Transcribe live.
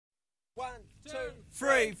2,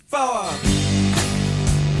 3, 4.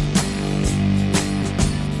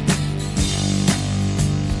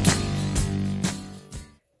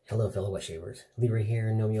 Hello fellow wet shavers, Leroy here,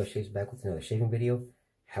 Nomeo Shaves back with another shaving video.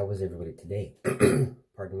 How was everybody today?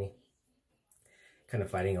 Pardon me. Kind of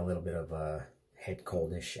fighting a little bit of head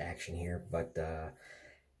coldish action here, but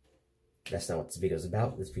that's not what this video is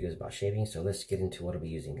about. This video is about shaving, so let's get into what I'll be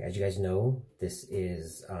using. As you guys know, this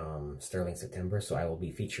is Stirling September, so I will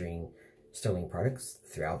be featuring Stirling products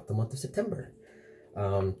throughout the month of September.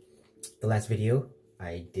 The last video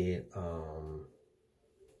I did Rod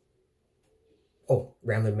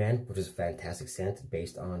and Mandy, which is a fantastic scent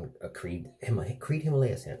based on a Creed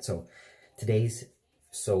Himalaya scent. So today's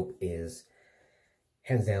soap is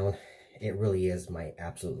hands down, it really is my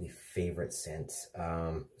absolutely favorite scent.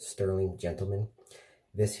 Stirling Gentleman.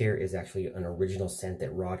 This here is actually an original scent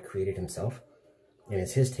that Rod created himself, and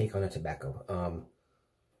it's his take on a tobacco.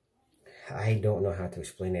 I don't know how to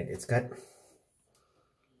explain it. It'd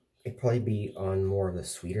probably be on more of the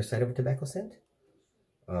sweeter side of a tobacco scent.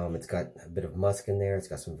 It's got a bit of musk in there. It's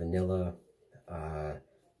got some vanilla. I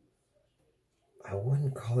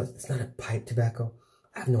wouldn't call it, it's not a pipe tobacco.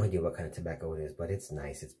 I have no idea what kind of tobacco it is, but it's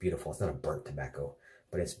nice. It's beautiful. It's not a burnt tobacco,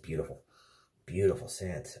 but it's beautiful. Beautiful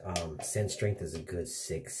scent. Scent strength is a good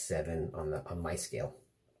 6, 7 on my scale.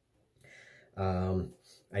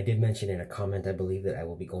 I did mention in a comment, I believe, that I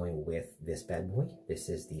will be going with this bad boy. This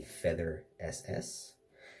is the Feather SS,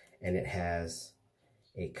 and it has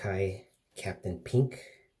a Kai Captain Pink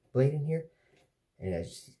blade in here, and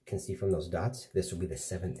as you can see from those dots, this will be the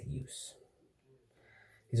 7th use.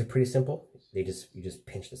 These are pretty simple. You just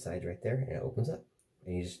pinch the sides right there, and it opens up,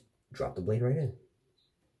 and you just drop the blade right in.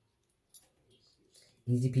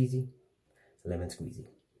 Easy peasy, lemon squeezy.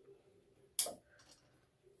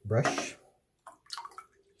 Brush,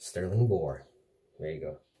 Stirling boar. There you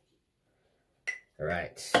go. All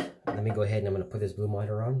right, let me go ahead and I'm going to put this blue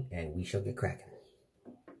monitor on, and we shall get cracking.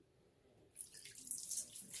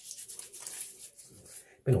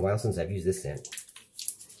 Been a while since I've used this scent.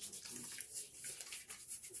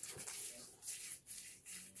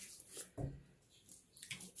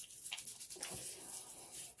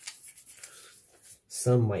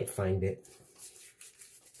 Some might find it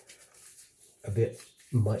a bit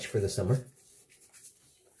much for the summer,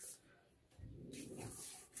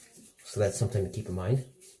 so that's something to keep in mind.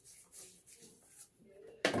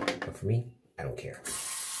 But for me, I don't care.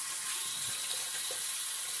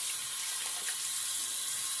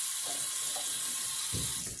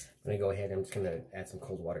 I'm going to go ahead and I'm just going to add some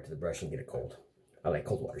cold water to the brush and get it cold. I like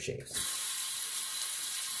cold water shaves.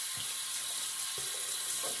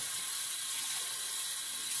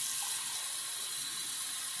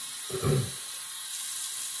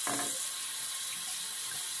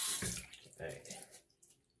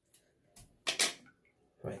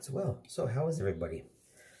 Alright, so how is everybody?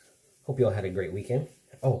 Hope you all had a great weekend.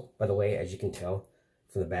 Oh, by the way, as you can tell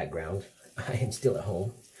from the background, I am still at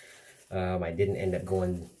home. I didn't end up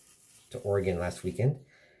going to Oregon last weekend.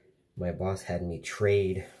 My boss had me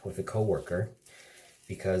trade with a coworker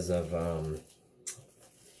because of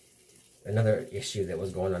another issue that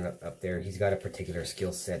was going on up there. He's got a particular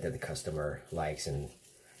skill set that the customer likes, and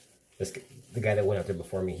the guy that went up there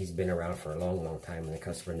before me, he's been around for a long time, and the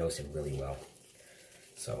customer knows him really well.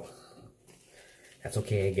 So that's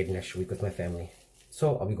okay. I get an extra week with my family,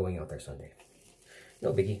 so I'll be going out there Sunday.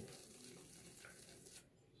 No biggie,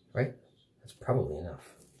 right? That's probably enough.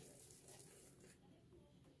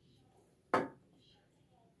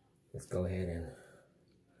 Let's go ahead and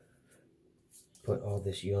put all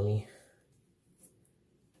this yummy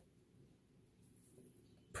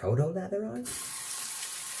proto lather on.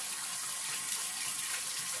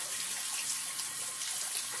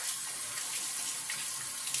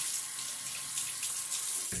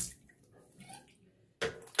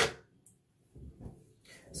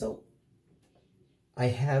 So I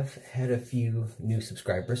have had a few new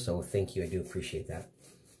subscribers, so thank you. I do appreciate that.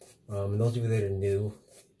 Those of you that are new,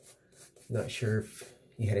 not sure if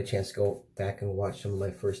you had a chance to go back and watch some of my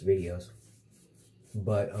first videos,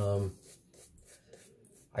 but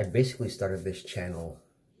I basically started this channel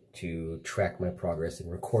to track my progress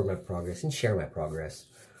and record my progress and share my progress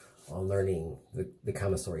on learning the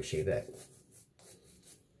Kamisori shavette,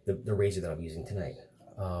 the razor that I'm using tonight.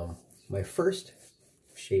 My first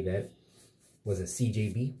shavette was a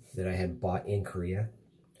CJB that I had bought in Korea.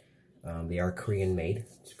 They are Korean made.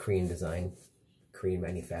 It's Korean design, Korean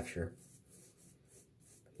manufacturer.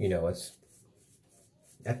 You know,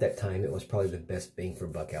 at that time, it was probably the best bang for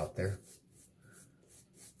buck out there.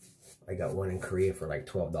 I got one in Korea for like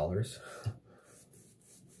 $12.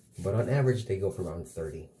 But on average, they go for around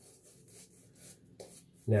 $30.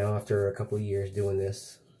 Now, after a couple of years doing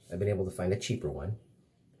this, I've been able to find a cheaper one.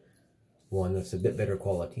 One that's a bit better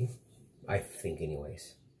quality, I think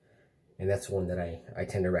anyways. And that's one that I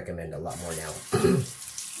tend to recommend a lot more now.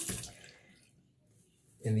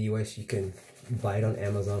 In the US, you can buy it on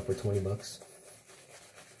Amazon for 20 bucks.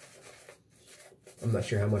 I'm not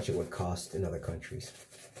sure how much it would cost in other countries.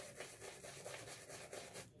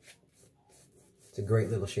 It's a great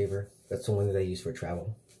little shaver. That's the one that I use for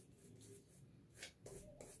travel.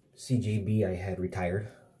 CJB I had retired.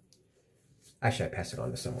 Actually, I passed it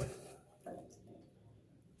on to someone.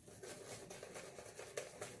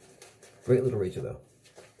 Great little razor though,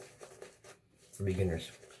 for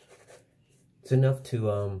beginners. It's enough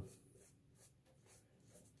to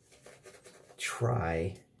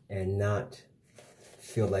try and not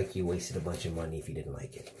feel like you wasted a bunch of money if you didn't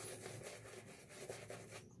like it.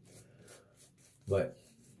 But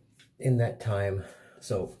in that time,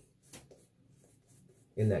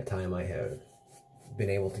 I have been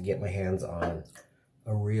able to get my hands on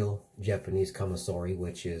a real Japanese Kamisori,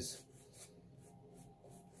 which is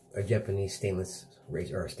a Japanese stainless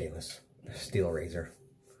razor, or steel razor.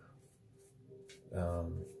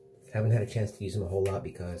 Haven't had a chance to use them a whole lot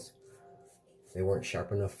because they weren't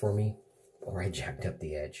sharp enough for me, or I jacked up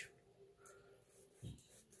the edge.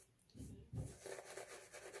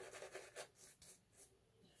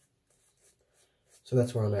 So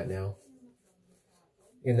that's where I'm at now.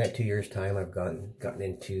 In that 2 years time, I've gotten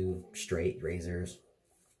into straight razors,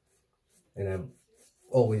 and I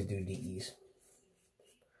always do DEs.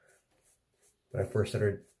 When I first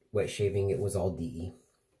started wet shaving, it was all DE.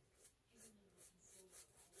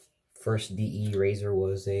 First DE razor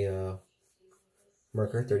was a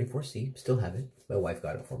Merkur 34C. Still have it. My wife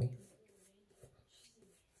got it for me.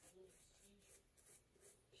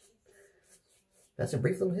 That's a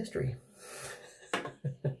brief little history.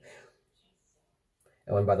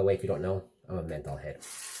 Oh, and by the way, if you don't know, I'm a menthol head.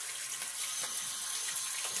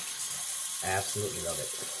 Absolutely love it.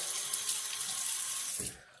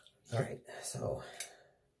 Alright, so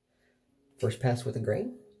first pass with a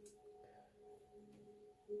grain.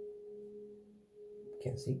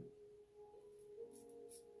 Can't see.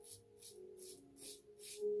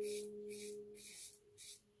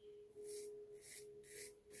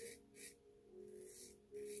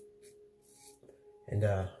 And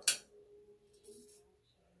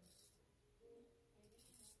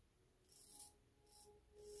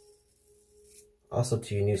also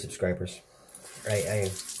to you new subscribers, I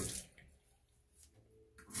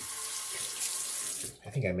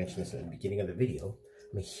think I mentioned this in the beginning of the video.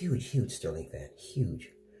 I'm a huge Stirling fan. Huge.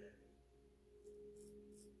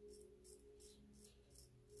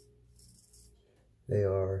 They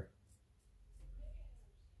are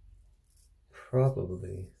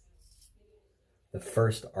probably the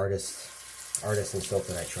first artisan soap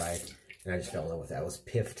that I tried, and I just fell in love with it. I was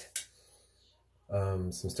piffed.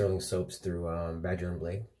 Some Stirling soaps through Badger and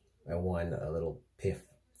Blade. I won a little piff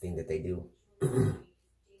thing that they do.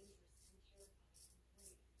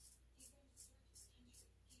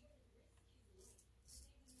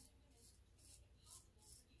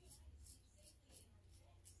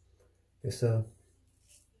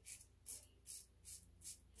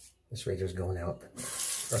 This razor's going out.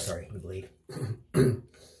 Oh, sorry, the blade.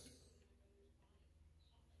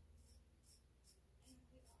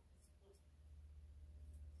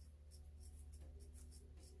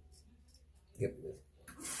 Yep.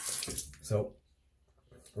 So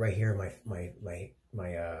right here,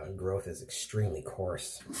 my growth is extremely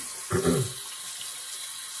coarse.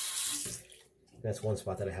 That's one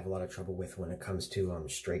spot that I have a lot of trouble with when it comes to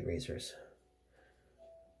straight razors.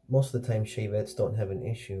 Most of the time, shavettes don't have an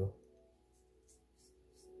issue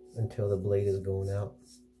until the blade is going out.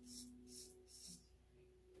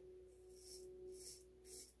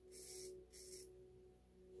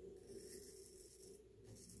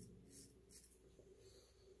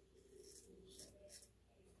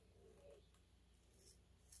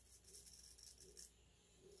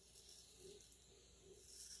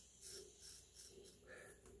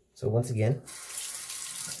 So once again,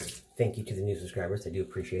 thank you to the new subscribers. I do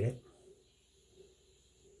appreciate it.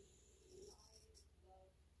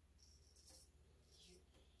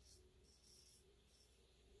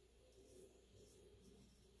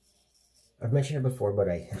 I've mentioned it before, but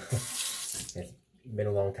it's been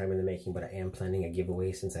a long time in the making, but I am planning a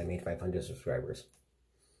giveaway since I made 500 subscribers.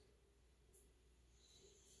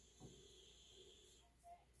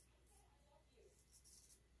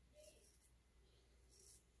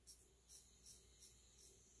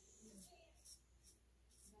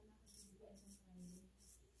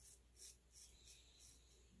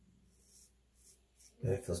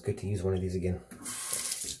 And it feels good to use one of these again.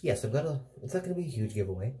 yes, it's not going to be a huge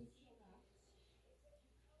giveaway.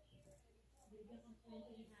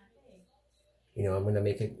 You know, I'm going to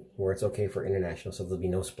make it where it's okay for international, so there'll be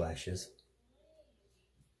no splashes.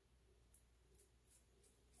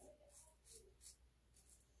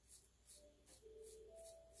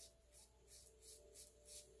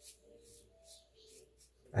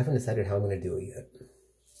 I haven't decided how I'm going to do it yet.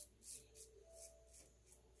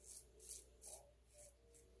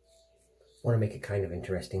 I want to make it kind of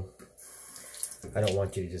interesting. I don't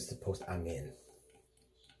want you to just post, I'm in.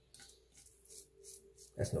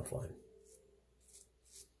 That's no fun.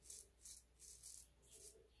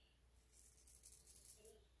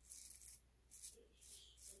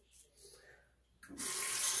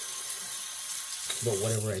 But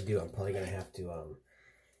whatever I do, I'm probably going to have to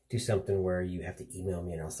do something where you have to email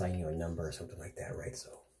me and I'll sign you a number or something like that, right?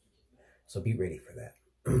 So be ready for that.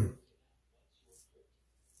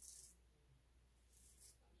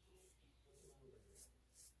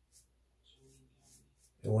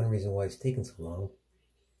 And one reason why it's taking so long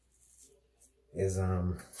is I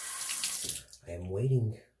am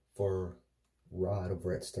waiting for Rod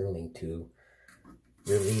over at Stirling to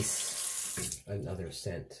release another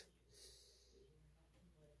scent.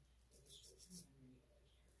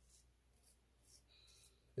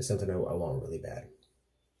 It's something I want really bad.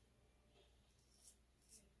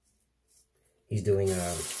 He's doing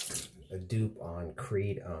a dupe on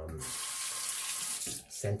Creed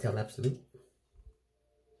Centel Absolute.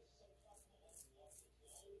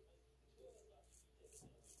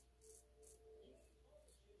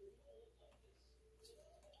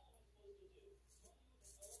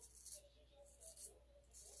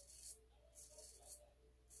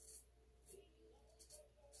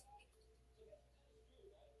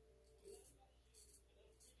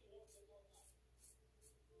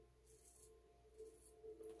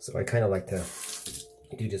 So I kind of like to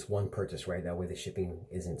do just one purchase, right? That way the shipping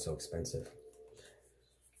isn't so expensive.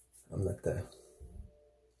 I'm not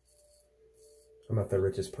the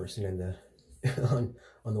richest person in the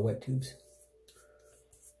on the wet tubes.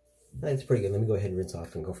 That's pretty good. Let me go ahead and rinse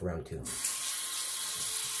off and go for round 2.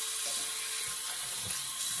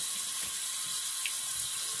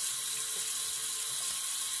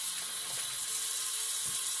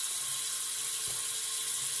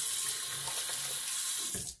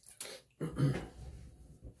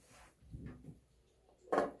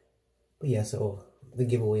 But yeah, so the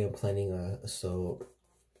giveaway, I'm planning a soap,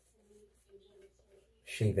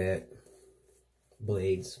 shavette,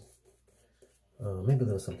 blades, maybe a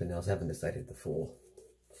little something else. I haven't decided the full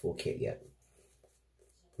kit yet.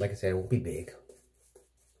 Like I said, it won't be big.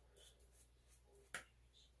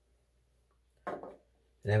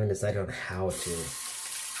 And I haven't decided on how to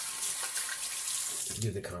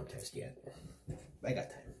do the contest yet. I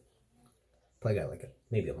got time. Probably got like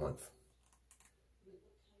maybe a month.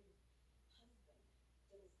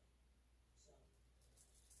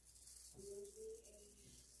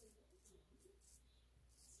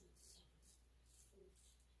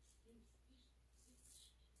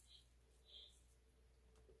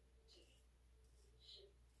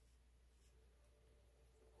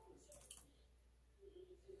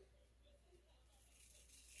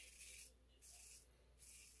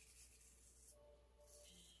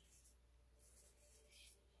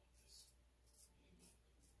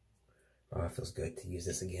 Oh, it feels good to use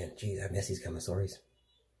this again. Jeez, I miss these Kamisoris.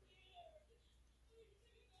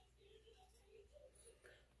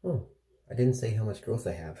 Oh, I didn't say how much growth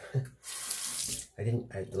I have.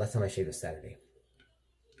 The last time I shaved was Saturday.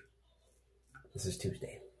 This is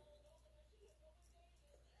Tuesday.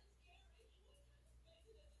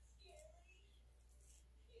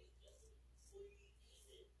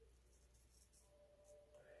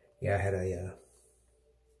 Yeah, I had a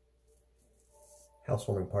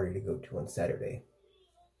housewarming party to go to on Saturday.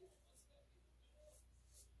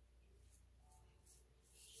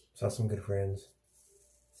 Saw some good friends,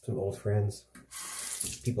 some old friends,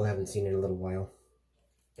 people I haven't seen in a little while.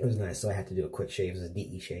 It was nice, so I had to do a quick shave. It was a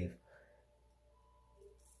DE shave.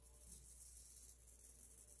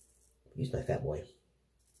 Use my fat boy.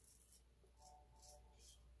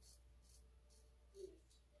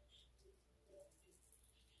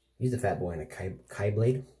 Use the fat boy on a Kai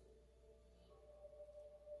blade.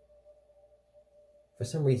 For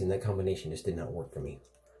some reason, that combination just did not work for me.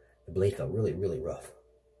 The blade felt really, really rough.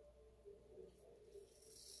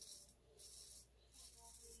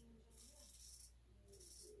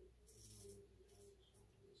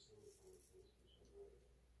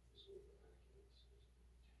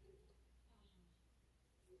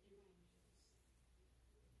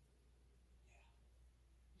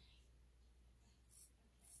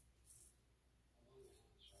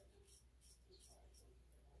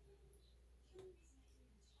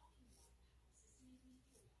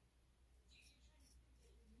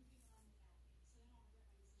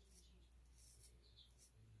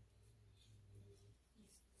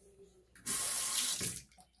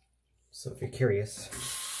 So if you're curious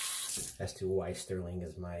as to why Stirling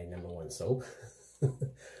is my #1 soap,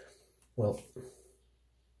 well,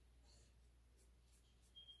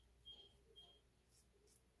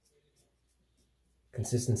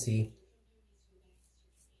 consistency,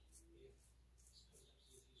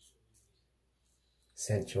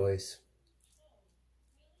 scent choice,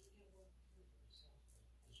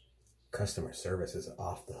 customer service is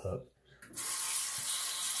off the hook,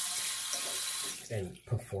 and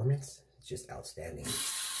performance is just outstanding.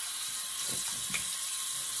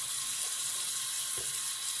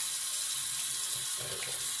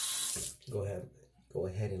 Go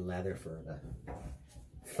ahead and lather for the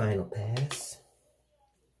final pass.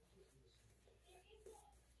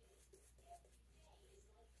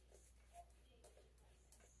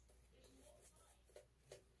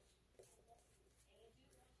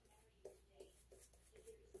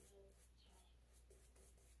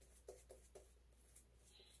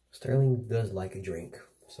 Stirling does like a drink,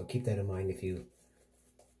 so keep that in mind if you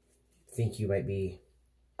think you might be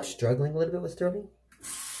struggling a little bit with Stirling.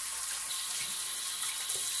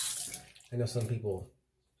 I know some people,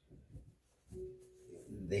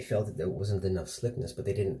 they felt that there wasn't enough slickness, but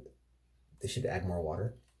they should add more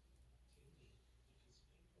water.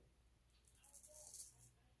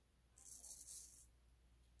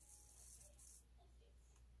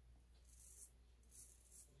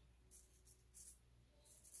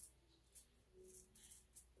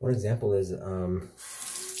 One example is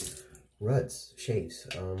Rod's shaves.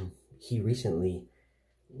 He recently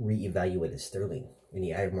reevaluated Stirling, and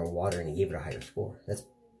he added more water and he gave it a higher score. That's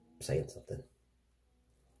saying something.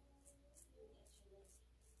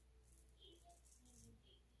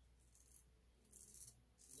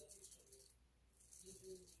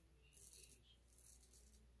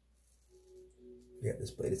 Yeah, this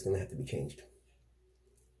blade is going to have to be changed.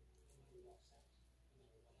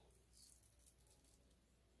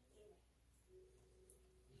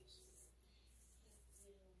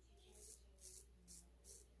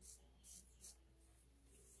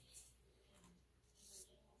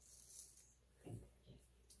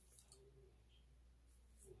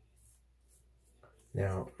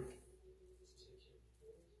 Now,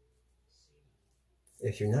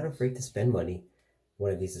 if you're not afraid to spend money,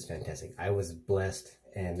 one of these is fantastic. I was blessed,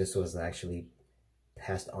 and this was actually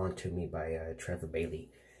passed on to me by Trevor Bailey.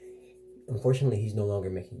 Unfortunately, he's no longer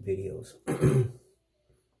making videos.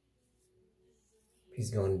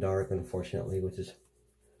 He's gone dark, unfortunately, which is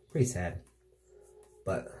pretty sad.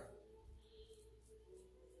 But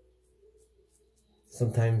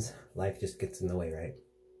sometimes life just gets in the way, right?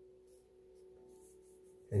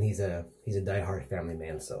 And he's a diehard family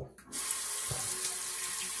man, so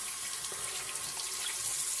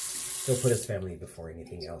he'll put his family before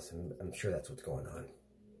anything else, and I'm sure that's what's going on.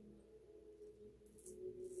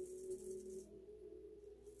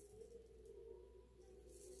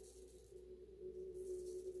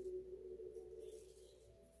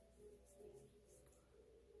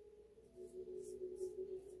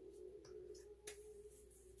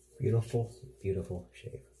 Beautiful, beautiful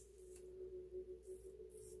shave.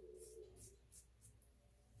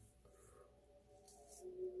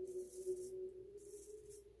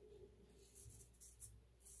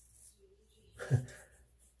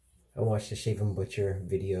 I watched the Shave and Butcher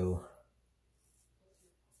video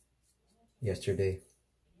yesterday.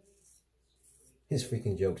 His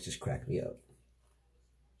freaking jokes just cracked me up.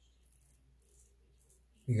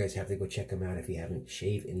 You guys have to go check him out if you haven't.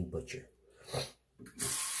 Shave and Butcher.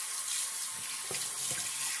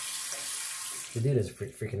 The dude is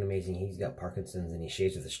freaking amazing. He's got Parkinson's and he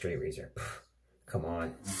shaves with a straight razor. Come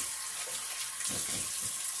on.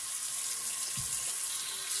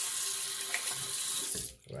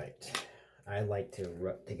 Right. I like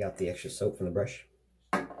to take out the extra soap from the brush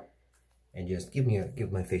and just give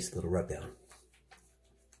my face a little rub down.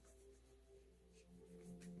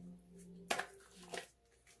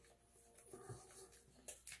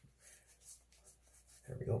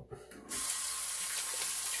 There we go.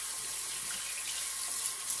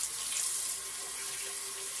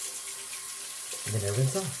 And then I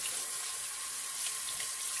rinse off.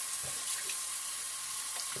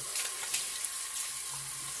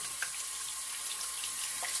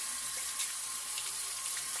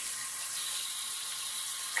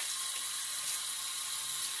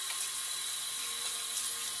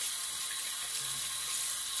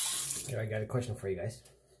 Here, I got a question for you guys.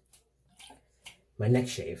 My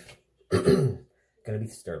next shave, gonna be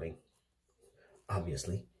Stirling,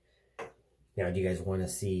 obviously. Now, do you guys want to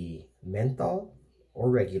see menthol or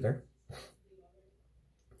regular?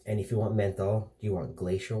 And if you want menthol, do you want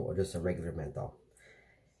glacial or just a regular menthol?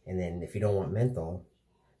 And then if you don't want menthol,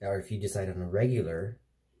 Or if you decide on a regular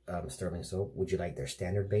Stirling soap, would you like their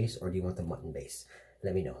standard base or do you want the mutton base?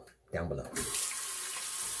 Let me know down below.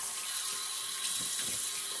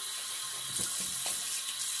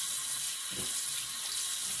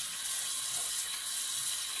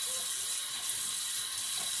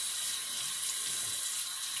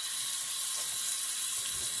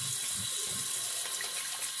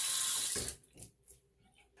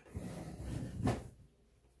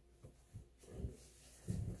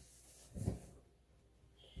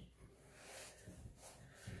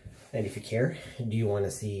 And if you care, do you want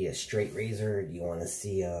to see a straight razor? Do you want to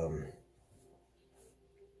see another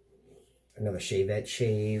shavette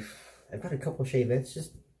shave? I've got a couple of shavettes.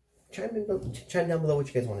 Just chime down below what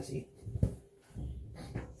you guys want to see.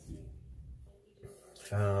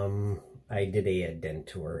 I did a dent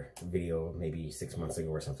tour video maybe 6 months ago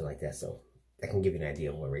or something like that, so I can give you an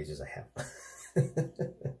idea of what razors I have.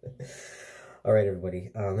 All right,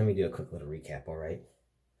 everybody. Let me do a quick little recap. All right.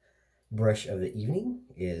 Brush of the evening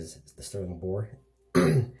is the Stirling Boar.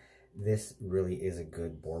 This really is a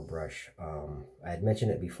good boar brush. I had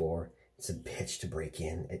mentioned it before. It's a bitch to break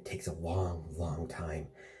in. It takes a long time,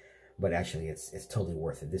 but actually it's totally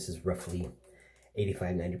worth it. This is roughly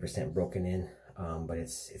 85–90% broken in, but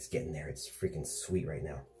it's getting there. It's freaking sweet right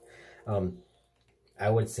now. I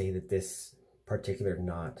would say that this particular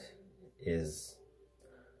knot is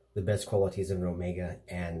the best qualities of an Omega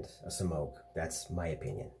and a Smoke. That's my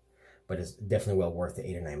opinion. But it's definitely well worth the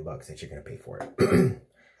 $8 or $9 that you're going to pay for it.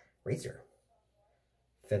 Razor.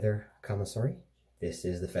 Feather Kamisori. This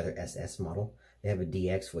is the Feather SS model. They have a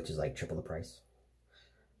DX, which is like triple the price.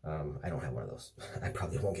 I don't have one of those. I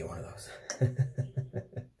probably won't get one of those.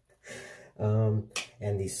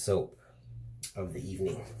 And the soap of the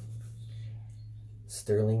evening.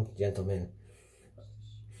 Stirling Gentleman.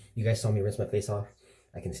 You guys saw me rinse my face off.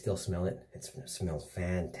 I can still smell it. It smells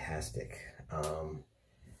fantastic.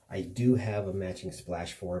 I do have a matching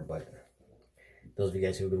splash for it, but those of you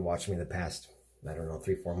guys who have been watching me the past, I don't know,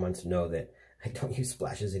 3–4 months know that I don't use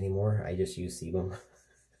splashes anymore. I just use sebum.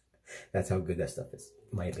 That's how good that stuff is,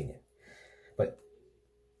 in my opinion. But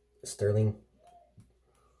Stirling,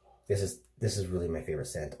 this is really my favorite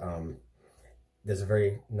scent. There's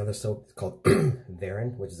another soap called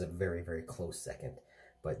Varen, which is a very close second,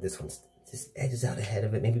 but this one's just edges out ahead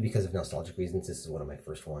of it. Maybe because of nostalgic reasons. This is one of my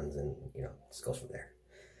first ones, and you know, just goes from there.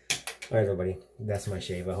 All right, everybody, that's my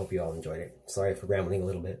shave. I hope you all enjoyed it. Sorry for rambling a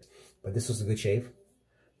little bit, but this was a good shave.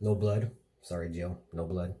 No blood. Sorry, Jill. No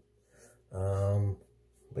blood.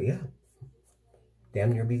 But yeah,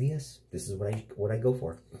 damn near BVS. This is what I go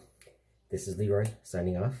for. This is Leroy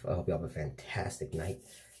signing off. I hope you all have a fantastic night,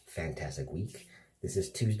 fantastic week. This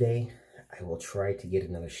is Tuesday. I will try to get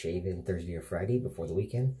another shave in Thursday or Friday before the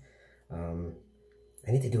weekend.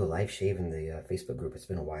 I need to do a live shave in the Facebook group. It's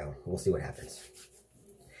been a while. We'll see what happens.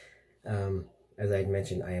 As I had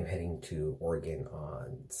mentioned, I am heading to Oregon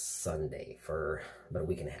on Sunday for about a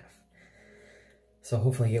week and a half. So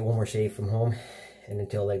hopefully I get one more shave from home. And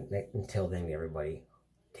until then, everybody,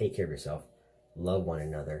 take care of yourself, love one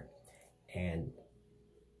another, and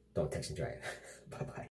don't text and drive. Bye-bye.